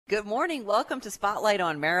Good morning. Welcome to Spotlight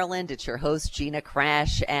on Maryland. It's your host, Gina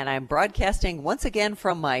Crash, and I'm broadcasting once again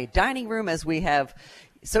from my dining room as we have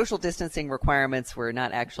social distancing requirements. We're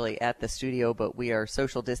not actually at the studio, but we are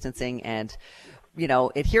social distancing and,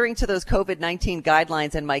 adhering to those COVID-19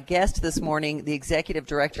 guidelines. And my guest this morning, the executive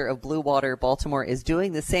director of Blue Water Baltimore, is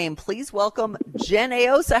doing the same. Please welcome Jen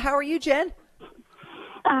Aosa. How are you, Jen?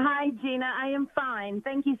 Hi, Gina. I am fine.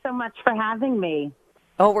 Thank you so much for having me.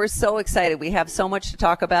 Oh, we're so excited. We have so much to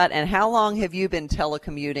talk about. And how long have you been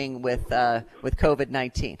telecommuting with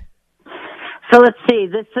COVID-19? So let's see.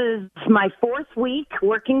 This is my fourth week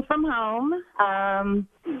working from home.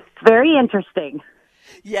 It's very interesting.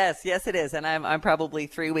 Yes, it is. And I'm probably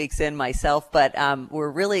 3 weeks in myself, but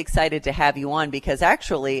we're really excited to have you on because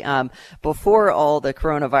actually before all the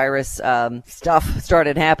coronavirus stuff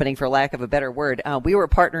started happening, for lack of a better word, we were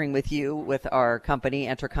partnering with you with our company,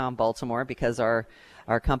 Entercom Baltimore, because our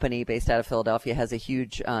company based out of Philadelphia has a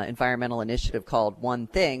huge environmental initiative called One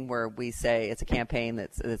Thing, where we say it's a campaign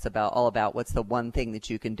that's all about what's the one thing that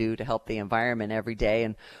you can do to help the environment every day.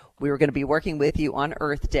 And we were going to be working with you on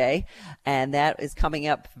Earth Day, and that is coming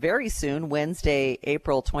up very soon, Wednesday,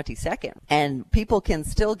 April 22nd. And people can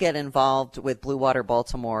still get involved with Blue Water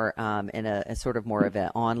Baltimore in a sort of more of an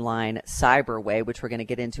online cyber way, which we're going to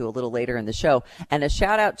get into a little later in the show. And a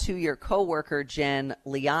shout out to your coworker, Jen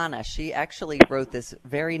Liana. She actually wrote this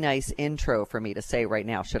very nice intro for me to say right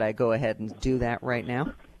now. Should I go ahead and do that right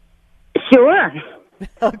now? Sure.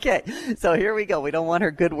 Okay, so here we go. We don't want her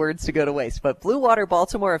good words to go to waste. But Blue Water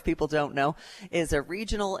Baltimore, if people don't know, is a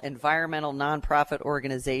regional environmental nonprofit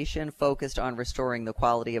organization focused on restoring the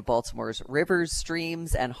quality of Baltimore's rivers,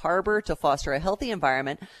 streams, and harbor to foster a healthy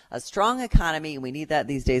environment, a strong economy, and we need that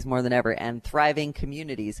these days more than ever, and thriving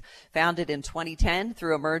communities. Founded in 2010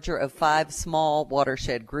 through a merger of 5 small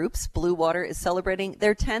watershed groups, Blue Water is celebrating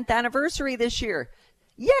their 10th anniversary this year.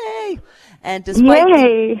 Yay! And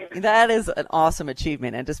that is an awesome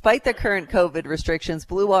achievement. And despite the current COVID restrictions,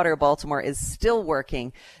 Blue Water Baltimore is still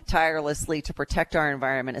working tirelessly to protect our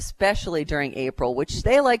environment, especially during April, which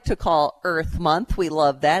they like to call Earth Month. We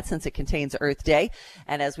love that since it contains Earth Day.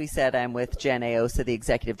 And as we said, I'm with Jen Aosa, the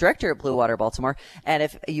executive director of Blue Water Baltimore. And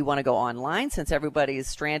if you want to go online, since everybody is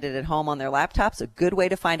stranded at home on their laptops, a good way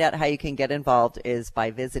to find out how you can get involved is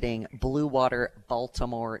by visiting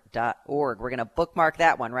bluewaterbaltimore.org. We're going to bookmark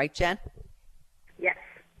that one, right, Jen? Yes.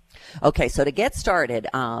 Okay, so to get started,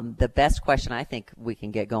 the best question I think we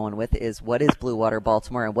can get going with is, what is Blue Water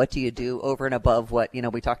Baltimore, and what do you do over and above what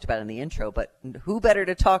we talked about in the intro? But who better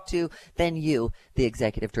to talk to than you, the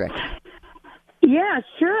executive director? Yeah,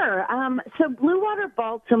 sure. So Blue Water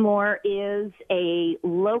Baltimore is a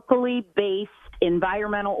locally based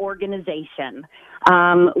environmental organization.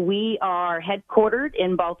 We are headquartered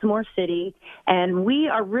in Baltimore City, and we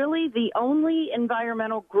are really the only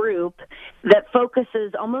environmental group that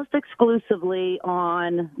focuses almost exclusively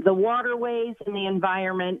on the waterways and the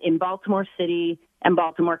environment in Baltimore City and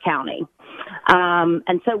Baltimore County.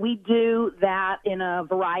 And so we do that in a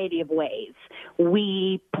variety of ways.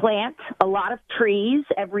 We plant a lot of trees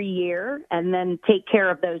every year and then take care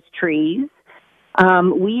of those trees.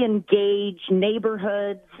 We engage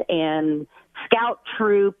neighborhoods and scout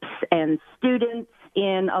troops and students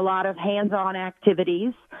in a lot of hands-on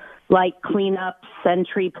activities like cleanups and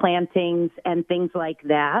tree plantings and things like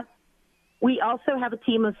that. We also have a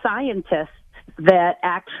team of scientists that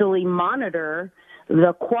actually monitor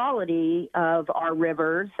the quality of our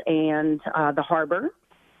rivers and the harbor.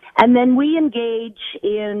 And then we engage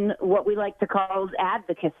in what we like to call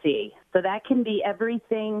advocacy. So that can be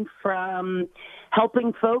everything from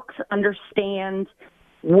helping folks understand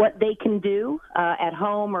what they can do at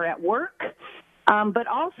home or at work, but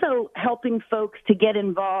also helping folks to get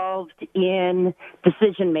involved in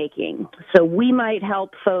decision making. So we might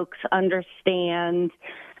help folks understand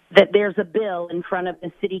that there's a bill in front of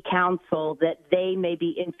the city council that they may be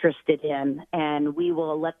interested in, and we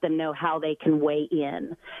will let them know how they can weigh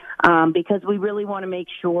in, because we really want to make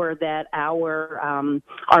sure that our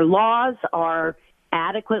laws are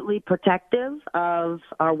adequately protective of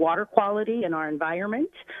our water quality and our environment.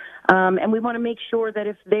 And we want to make sure that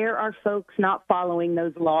if there are folks not following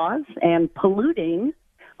those laws and polluting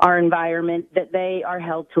our environment, that they are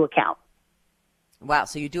held to account. Wow.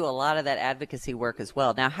 So you do a lot of that advocacy work as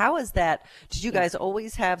well. Now, how is that? Did you guys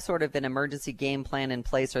always have sort of an emergency game plan in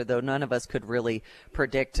place, or though none of us could really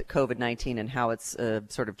predict COVID-19 and how it's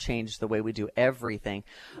sort of changed the way we do everything?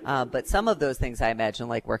 But some of those things, I imagine,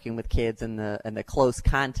 like working with kids and the close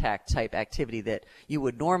contact type activity that you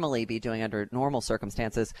would normally be doing under normal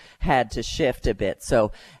circumstances, had to shift a bit.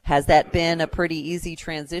 So has that been a pretty easy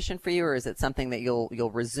transition for you, or is it something that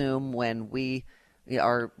you'll resume when we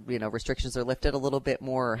our restrictions are lifted a little bit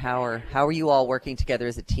more? Or how are you all working together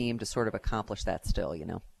as a team to sort of accomplish that still?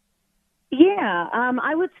 Yeah,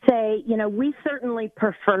 I would say, we certainly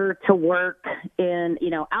prefer to work in,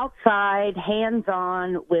 outside,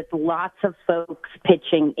 hands-on, with lots of folks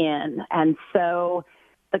pitching in. And so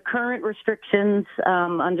the current restrictions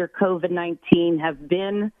under COVID-19 have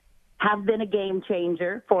been a game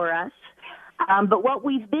changer for us. But what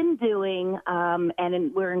we've been doing,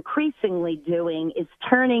 and we're increasingly doing, is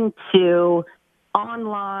turning to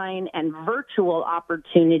online and virtual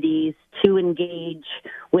opportunities to engage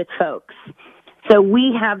with folks. So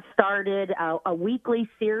we have started a weekly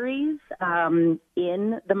series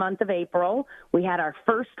in the month of April. We had our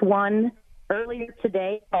first one earlier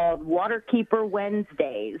today called Waterkeeper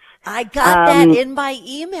Wednesdays. I got that in my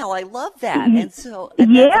email. I love that.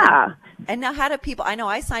 And now how do people, I know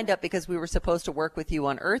I signed up because we were supposed to work with you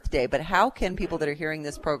on Earth Day, but how can people that are hearing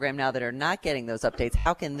this program now that are not getting those updates,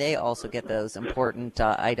 how can they also get those important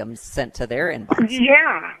items sent to their inbox?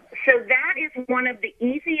 Yeah. So that is one of the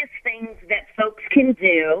easiest things that folks can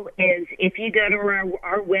do is if you go to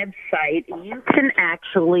our website, you can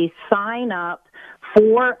actually sign up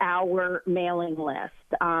for our mailing list.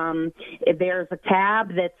 There's a tab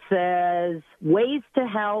that says Ways to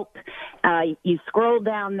Help. You scroll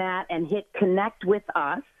down that and hit Connect with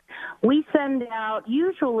Us. We send out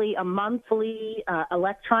usually a monthly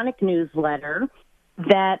electronic newsletter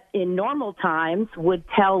that in normal times would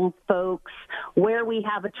tell folks where we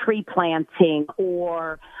have a tree planting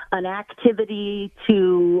or an activity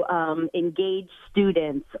to engage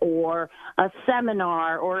students or a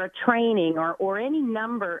seminar or a training or any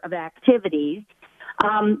number of activities.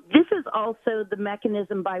 This is also the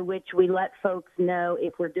mechanism by which we let folks know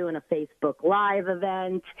if we're doing a Facebook Live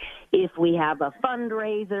event, if we have a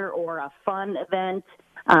fundraiser or a fun event.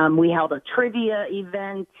 We held a trivia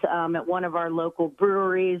event at one of our local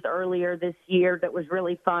breweries earlier this year that was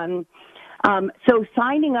really fun. So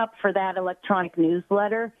signing up for that electronic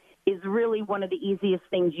newsletter is really one of the easiest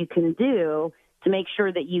things you can do to make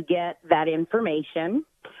sure that you get that information.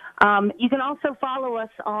 You can also follow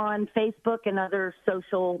us on Facebook and other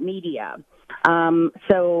social media.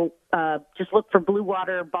 So just look for Blue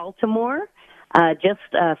Water Baltimore. Just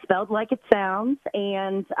spelled like it sounds.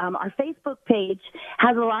 And our Facebook page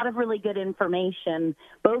has a lot of really good information,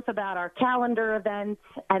 both about our calendar events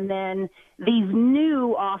and then these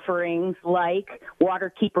new offerings like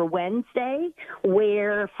Waterkeeper Wednesday,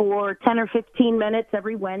 where for 10 or 15 minutes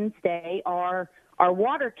every Wednesday, our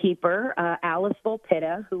waterkeeper, Alice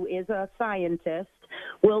Volpitta, who is a scientist,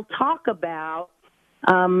 will talk about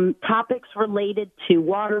topics related to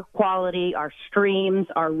water quality, our streams,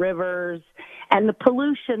 our rivers, and the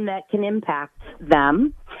pollution that can impact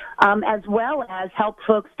them, as well as help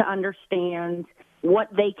folks to understand what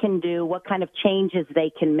they can do, what kind of changes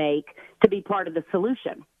they can make to be part of the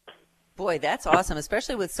solution. Boy, that's awesome,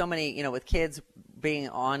 especially with so many, with kids being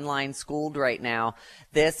online schooled right now.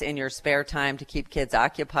 This in your spare time to keep kids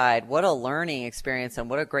occupied. What a learning experience and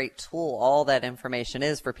what a great tool all that information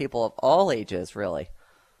is for people of all ages, really.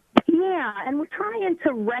 Yeah, and we're trying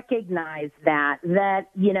to recognize that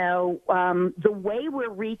the way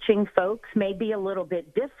we're reaching folks may be a little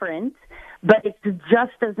bit different, but it's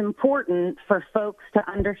just as important for folks to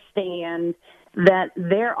understand that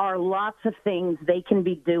there are lots of things they can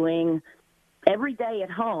be doing every day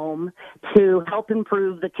at home to help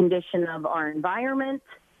improve the condition of our environment,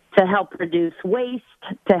 to help reduce waste,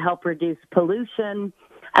 to help reduce pollution.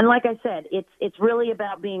 And like I said, it's really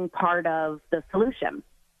about being part of the solution.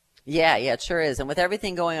 Yeah, it sure is. And with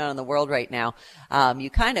everything going on in the world right now,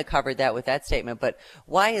 you kind of covered that with that statement. But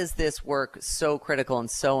why is this work so critical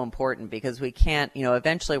and so important? Because we can't,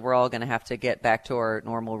 eventually we're all going to have to get back to our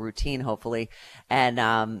normal routine, hopefully. And,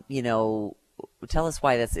 tell us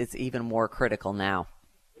why it's even more critical now.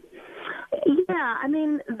 Yeah, I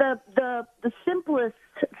mean, the simplest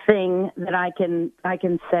thing that I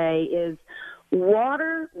can say is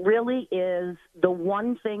water really is the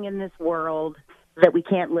one thing in this world that we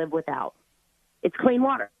can't live without. It's clean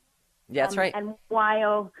water. That's right. And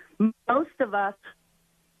while most of us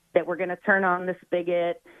that we're going to turn on the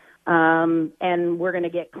spigot and we're going to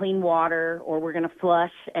get clean water or we're going to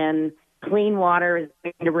flush and clean water is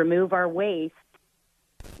going to remove our waste,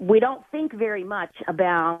 we don't think very much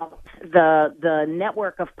about the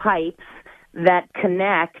network of pipes that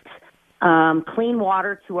connect clean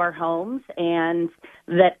water to our homes and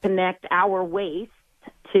that connect our waste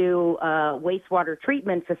to wastewater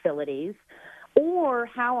treatment facilities, or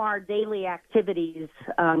how our daily activities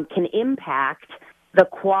can impact the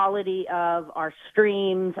quality of our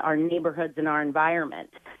streams, our neighborhoods, and our environment.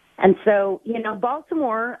 And so,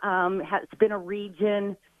 Baltimore has been a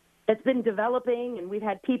region that's been developing, and we've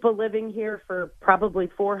had people living here for probably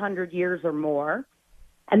 400 years or more.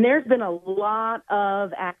 And there's been a lot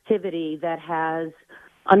of activity that has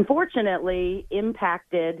unfortunately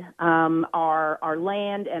impacted our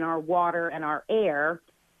land and our water and our air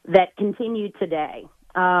that continue today.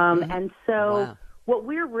 And so Wow. what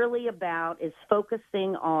we're really about is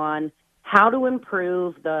focusing on how to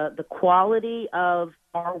improve the quality of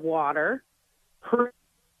our water,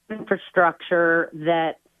 infrastructure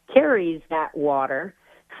that carries that water,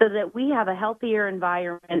 so that we have a healthier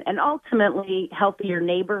environment and ultimately healthier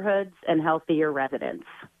neighborhoods and healthier residents.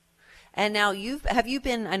 And now have you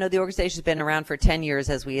been, I know the organization's been around for 10 years,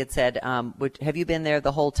 as we had said. Have you been there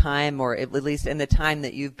the whole time, or at least in the time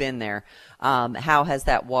that you've been there? How has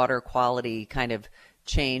that water quality kind of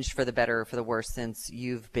changed for the better or for the worse since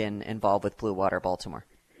you've been involved with Blue Water Baltimore?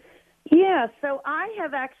 Yeah, so I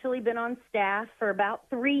have actually been on staff for about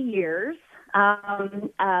 3 years.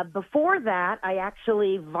 Before that, I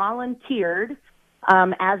actually volunteered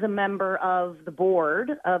as a member of the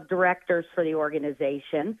board of directors for the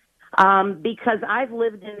organization. Because I've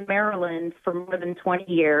lived in Maryland for more than 20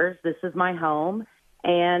 years. This is my home.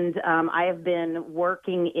 And I have been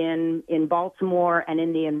working in Baltimore and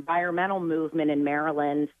in the environmental movement in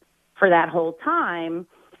Maryland for that whole time.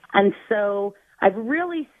 And so I've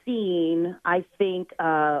really seen, I think,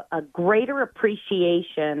 a greater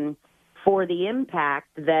appreciation for the impact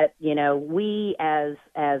that, we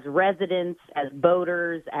as residents, as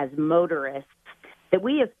boaters, as motorists, that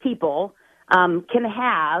we as people can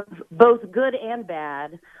have, both good and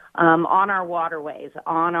bad, on our waterways,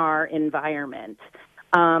 on our environment.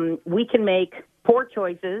 We can make poor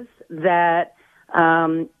choices that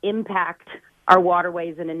impact our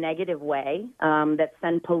waterways in a negative way, that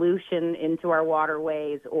send pollution into our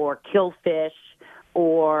waterways or kill fish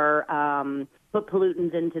or put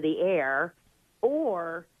pollutants into the air,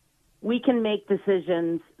 or we can make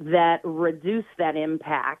decisions that reduce that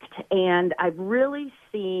impact. And I've really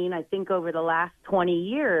seen, I think over the last 20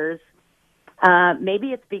 years,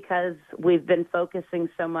 maybe it's because we've been focusing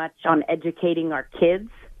so much on educating our kids,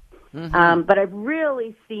 but I've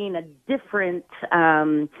really seen a different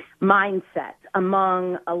mindset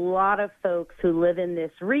among a lot of folks who live in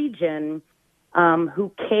this region, who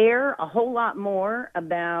care a whole lot more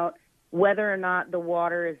about whether or not the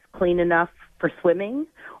water is clean enough for swimming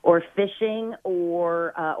or fishing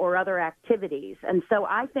or other activities. And so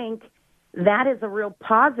I think that is a real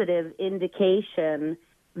positive indication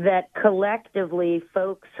that collectively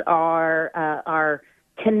folks are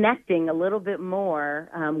connecting a little bit more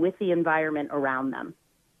with the environment around them.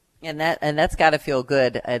 And that's got to feel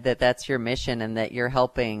good, that that's your mission and that you're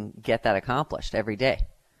helping get that accomplished every day.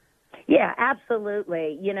 Yeah,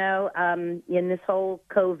 absolutely. In this whole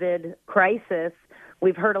COVID crisis,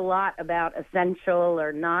 we've heard a lot about essential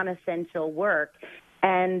or non-essential work.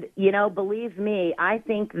 And, believe me, I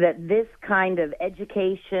think that this kind of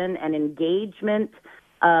education and engagement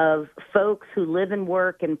of folks who live and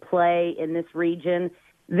work and play in this region,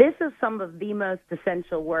 this is some of the most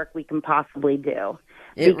essential work we can possibly do.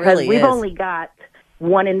 It because really we've is. only got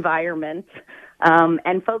one environment,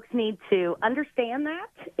 and folks need to understand that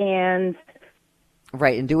and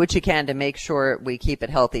Right, and do what you can to make sure we keep it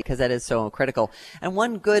healthy, because that is so critical. And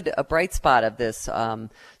one bright spot of this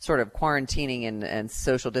sort of quarantining and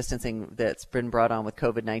social distancing that's been brought on with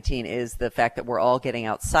COVID-19 is the fact that we're all getting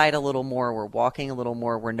outside a little more, we're walking a little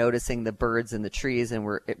more, we're noticing the birds and the trees, and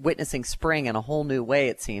we're witnessing spring in a whole new way,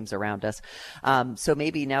 it seems, around us. So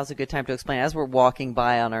maybe now's a good time to explain, as we're walking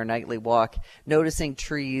by on our nightly walk, noticing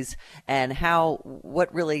trees and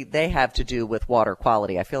what really they have to do with water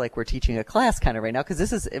quality. I feel like we're teaching a class kind of right now, because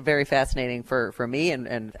this is very fascinating for me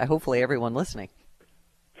and hopefully everyone listening.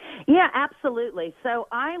 Yeah, absolutely. So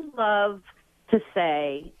I love to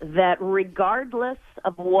say that regardless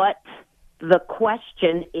of what the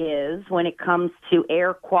question is when it comes to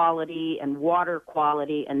air quality and water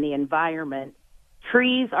quality and the environment,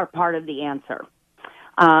 trees are part of the answer.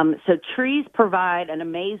 So trees provide an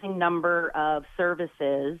amazing number of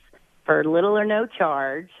services for little or no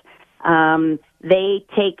charge. They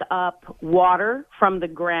take up water from the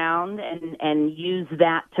ground and use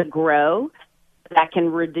that to grow. That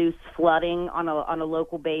can reduce flooding on a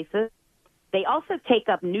local basis. They also take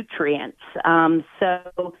up nutrients.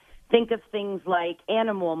 So think of things like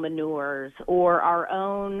animal manures or our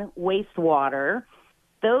own wastewater.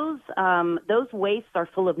 Those wastes are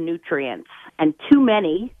full of nutrients, and too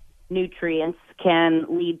many nutrients can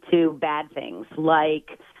lead to bad things like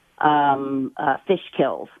fish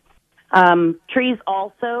kills. Trees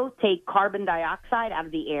also take carbon dioxide out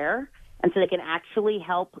of the air, and so they can actually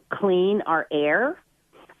help clean our air.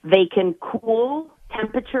 They can cool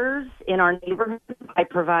temperatures in our neighborhoods by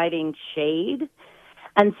providing shade.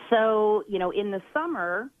 And so, in the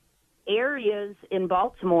summer, areas in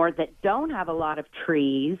Baltimore that don't have a lot of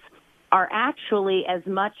trees are actually as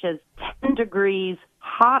much as 10 degrees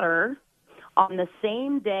hotter on the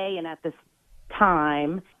same day and at the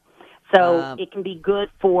time. So it can be good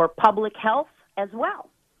for public health as well.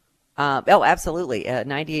 Absolutely.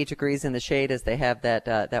 98 degrees in the shade, as they have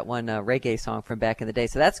that one reggae song from back in the day.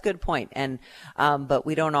 So that's a good point. And but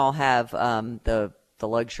we don't all have the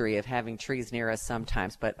luxury of having trees near us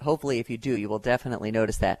sometimes. But hopefully, if you do, you will definitely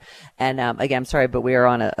notice that. And again, I'm sorry, but we are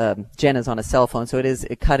on Jen is on a cell phone, so it is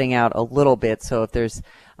cutting out a little bit. So if there's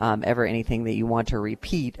ever anything that you want to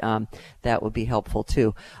repeat, that would be helpful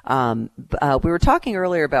too. We were talking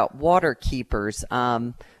earlier about water keepers.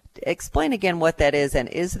 Explain again what that is, and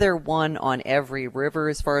is there one on every river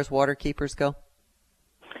as far as water keepers go?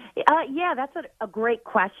 Yeah, that's a great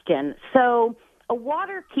question. So a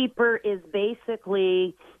water keeper is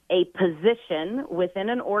basically a position within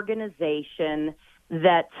an organization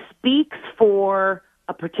that speaks for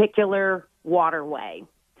a particular waterway.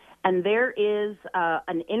 And there is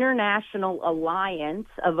an international alliance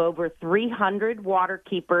of over 300 water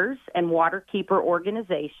keepers and water keeper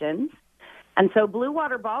organizations. And so Blue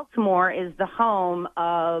Water Baltimore is the home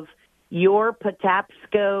of your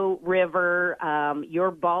Patapsco River,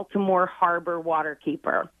 your Baltimore Harbor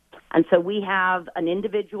waterkeeper. And so we have an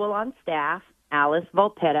individual on staff, Alice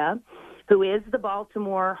Volpetta, who is the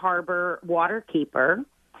Baltimore Harbor waterkeeper.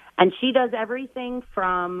 And she does everything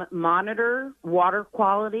from monitor water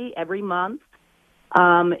quality every month.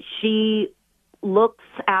 She looks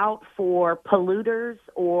out for polluters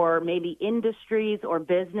or maybe industries or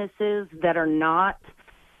businesses that are not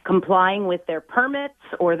complying with their permits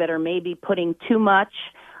or that are maybe putting too much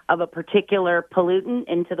of a particular pollutant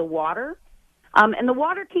into the water. And the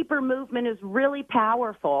waterkeeper movement is really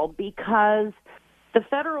powerful because the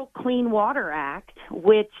Federal Clean Water Act,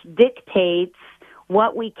 which dictates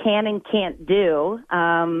what we can and can't do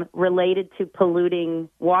related to polluting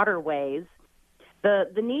waterways.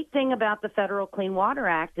 The neat thing about the Federal Clean Water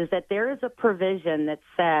Act is that there is a provision that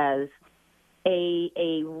says a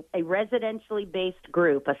residentially based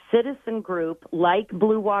group, a citizen group like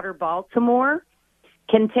Blue Water Baltimore,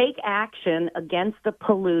 can take action against a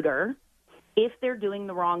polluter if they're doing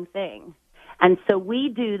the wrong thing. And so we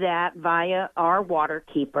do that via our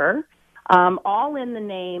waterkeeper, all in the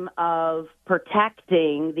name of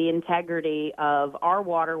protecting the integrity of our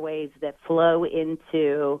waterways that flow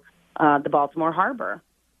into the Baltimore Harbor.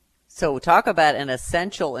 So talk about an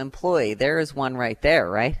essential employee. There is one right there,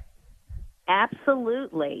 right?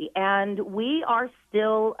 Absolutely. And we are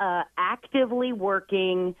still actively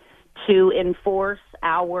working to enforce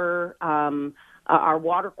our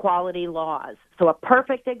water quality laws. So a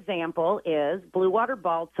perfect example is Blue Water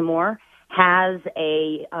Baltimore has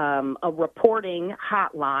a reporting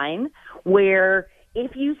hotline where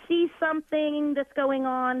if you see something that's going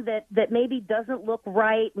on that maybe doesn't look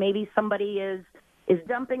right, maybe somebody is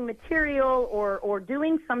dumping material or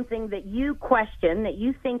doing something that you question, that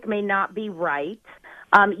you think may not be right,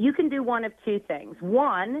 you can do one of two things.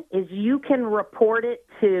 One is you can report it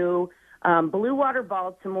to Blue Water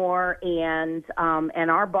Baltimore and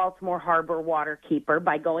our Baltimore Harbor waterkeeper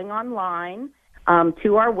by going online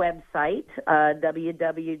to our website,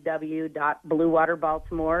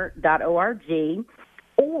 www.bluewaterbaltimore.org,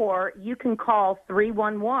 or you can call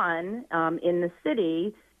 311 in the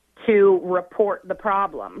city to report the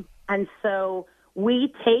problem. And so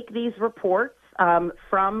we take these reports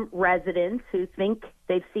from residents who think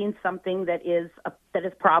they've seen something that is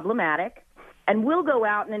problematic, and we'll go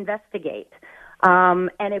out and investigate.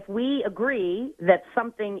 And if we agree that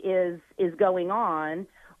something is going on,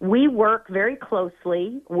 we work very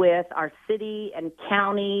closely with our city and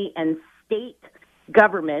county and state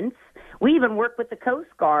governments. We even work with the Coast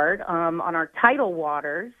Guard on our tidal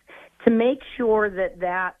waters to make sure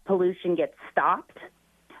that pollution gets stopped,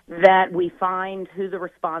 that we find who the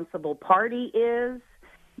responsible party is,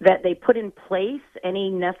 that they put in place any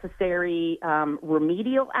necessary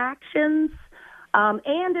remedial actions,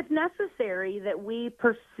 and if necessary, that we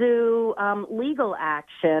pursue legal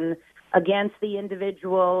action against the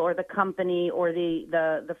individual or the company or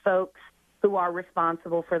the folks who are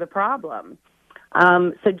responsible for the problem.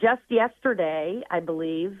 So just yesterday, I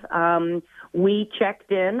believe, we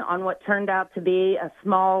checked in on what turned out to be a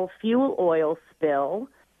small fuel oil spill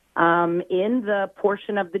in the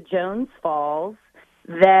portion of the Jones Falls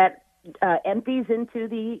that empties into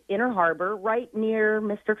the Inner Harbor right near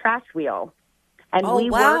Mr. Trash Wheel. And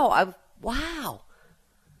wow. Wow.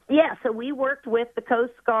 Yeah, so we worked with the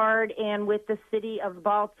Coast Guard and with the city of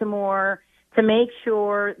Baltimore to make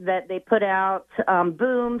sure that they put out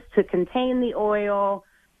booms to contain the oil.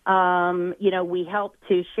 We helped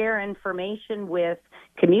to share information with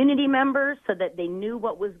community members so that they knew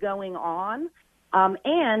what was going on,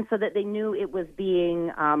 and so that they knew it was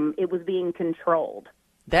being controlled.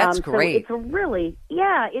 That's So great. it's a really,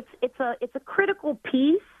 it's a critical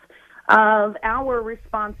piece of our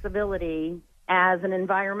responsibility as an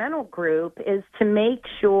environmental group is to make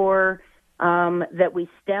sure that we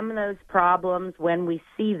stem those problems when we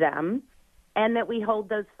see them, and that we hold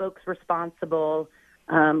those folks responsible,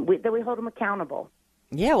 that we hold them accountable.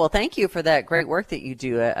 Yeah, well, thank you for that great work that you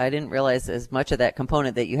do. I didn't realize as much of that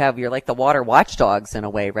component that you have. You're like the water watchdogs in a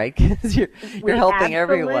way, right? Because you're helping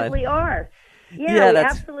everyone. We absolutely are. Yeah, Yeah, we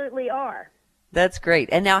that's absolutely are. That's great.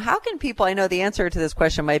 And now, how can people? I know the answer to this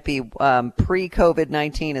question might be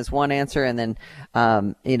pre-COVID-19 is one answer, and then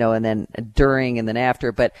and then during, and then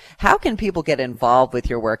after. But how can people get involved with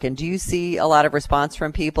your work? And do you see a lot of response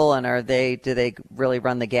from people? And do they really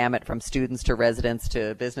run the gamut from students to residents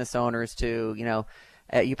to business owners to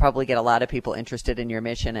you probably get a lot of people interested in your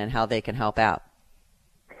mission and how they can help out.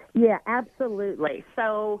 Yeah, absolutely.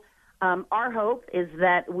 So our hope is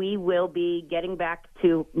that we will be getting back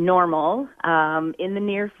to normal in the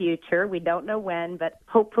near future. We don't know when, but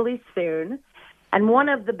hopefully soon. And one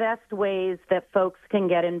of the best ways that folks can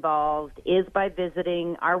get involved is by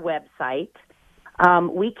visiting our website.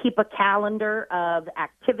 We keep a calendar of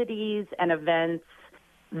activities and events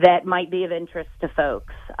that might be of interest to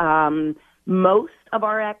folks. Most of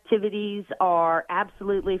our activities are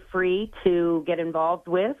absolutely free to get involved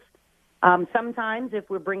with. Sometimes if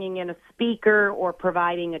we're bringing in a speaker or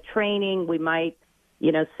providing a training, we might,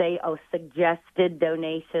 say a suggested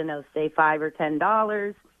donation of, say, $5 or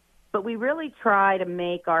 $10. But we really try to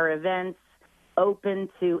make our events open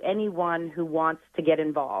to anyone who wants to get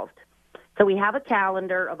involved. So we have a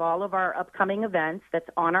calendar of all of our upcoming events that's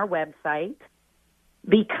on our website.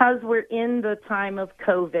 Because we're in the time of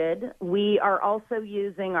COVID, we are also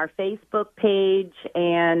using our Facebook page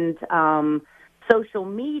and social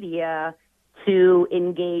media to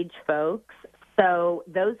engage folks. So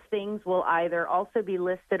those things will either also be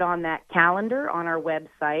listed on that calendar on our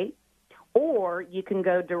website, or you can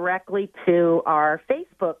go directly to our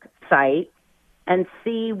Facebook site and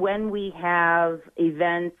see when we have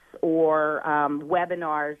events or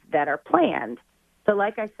webinars that are planned. So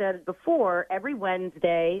like I said before, every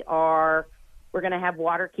Wednesday we're going to have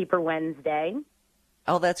Waterkeeper Wednesday.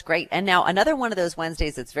 Oh, that's great. And now another one of those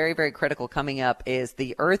Wednesdays that's very, very critical coming up is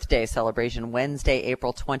the Earth Day celebration, Wednesday,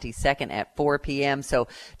 April 22nd at 4 p.m. So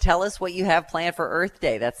tell us what you have planned for Earth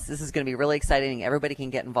Day. This is going to be really exciting. Everybody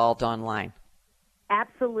can get involved online.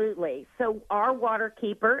 Absolutely. So our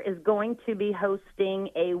Waterkeeper is going to be hosting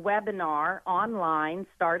a webinar online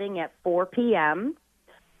starting at 4 p.m.,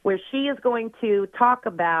 where she is going to talk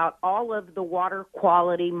about all of the water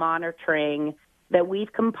quality monitoring that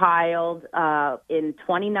we've compiled in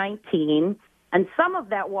 2019. And some of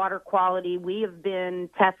that water quality, we have been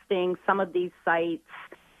testing some of these sites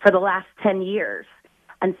for the last 10 years.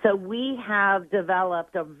 And so we have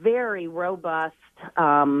developed a very robust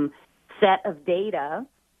set of data.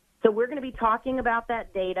 So we're going to be talking about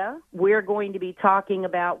that data. We're going to be talking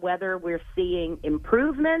about whether we're seeing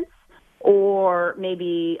improvements or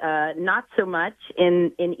maybe not so much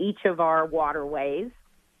in each of our waterways.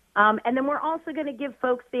 And then we're also going to give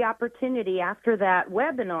folks the opportunity after that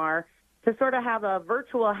webinar to sort of have a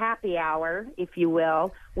virtual happy hour, if you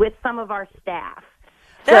will, with some of our staff.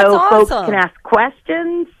 That's so awesome. Folks can ask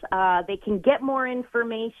questions, they can get more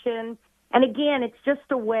information. And again, it's just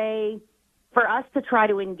a way for us to try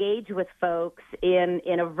to engage with folks in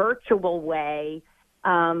a virtual way,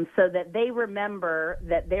 so that they remember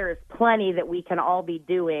that there is plenty that we can all be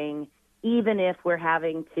doing, even if we're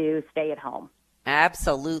having to stay at home.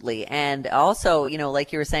 Absolutely. And also,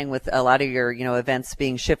 like you were saying, with a lot of your, events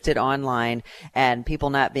being shifted online and people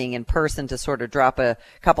not being in person to sort of drop a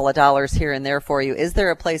couple of dollars here and there for you, is there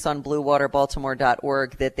a place on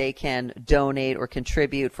bluewaterbaltimore.org that they can donate or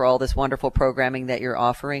contribute for all this wonderful programming that you're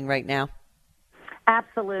offering right now?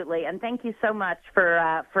 Absolutely, and thank you so much for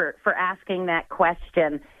asking that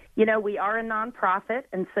question. We are a nonprofit,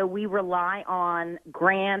 and so we rely on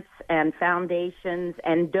grants and foundations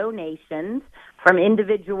and donations from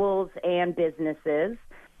individuals and businesses.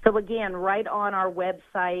 So again, right on our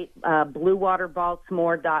website,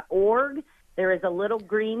 bluewaterbaltimore.org, there is a little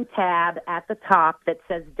green tab at the top that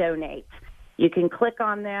says Donate. You can click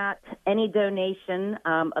on that. Any donation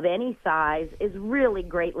of any size is really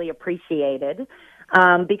greatly appreciated,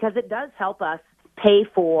 because it does help us pay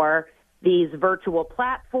for these virtual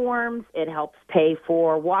platforms. It helps pay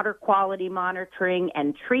for water quality monitoring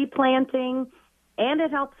and tree planting, and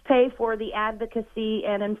it helps pay for the advocacy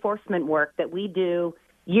and enforcement work that we do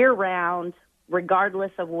year-round,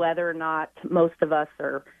 regardless of whether or not most of us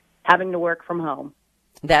are having to work from home.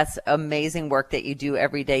 That's amazing work that you do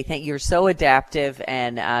every day. You're so adaptive,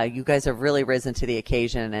 and you guys have really risen to the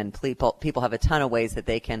occasion, and people have a ton of ways that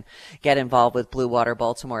they can get involved with Blue Water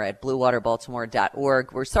Baltimore at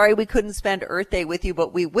bluewaterbaltimore.org. We're sorry we couldn't spend Earth Day with you,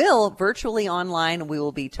 but we will virtually online. We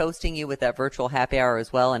will be toasting you with that virtual happy hour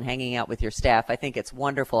as well and hanging out with your staff. I think it's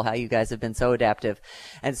wonderful how you guys have been so adaptive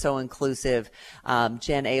and so inclusive.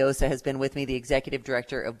 Jen Aosa has been with me, the Executive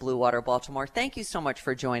Director of Blue Water Baltimore. Thank you so much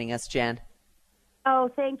for joining us, Jen.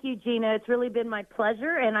 Oh, thank you, Gina. It's really been my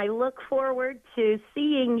pleasure, and I look forward to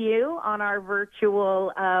seeing you on our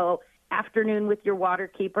virtual afternoon with your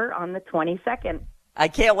waterkeeper on the 22nd. I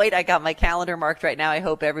can't wait. I got my calendar marked right now. I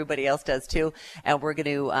hope everybody else does too. And we're going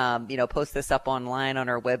to, post this up online on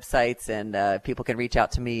our websites, and people can reach out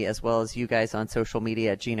to me as well as you guys on social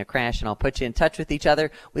media at Gina Crash, and I'll put you in touch with each other.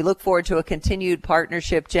 We look forward to a continued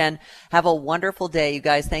partnership. Jen, have a wonderful day. You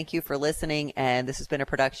guys, thank you for listening. And this has been a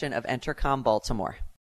production of Entercom Baltimore.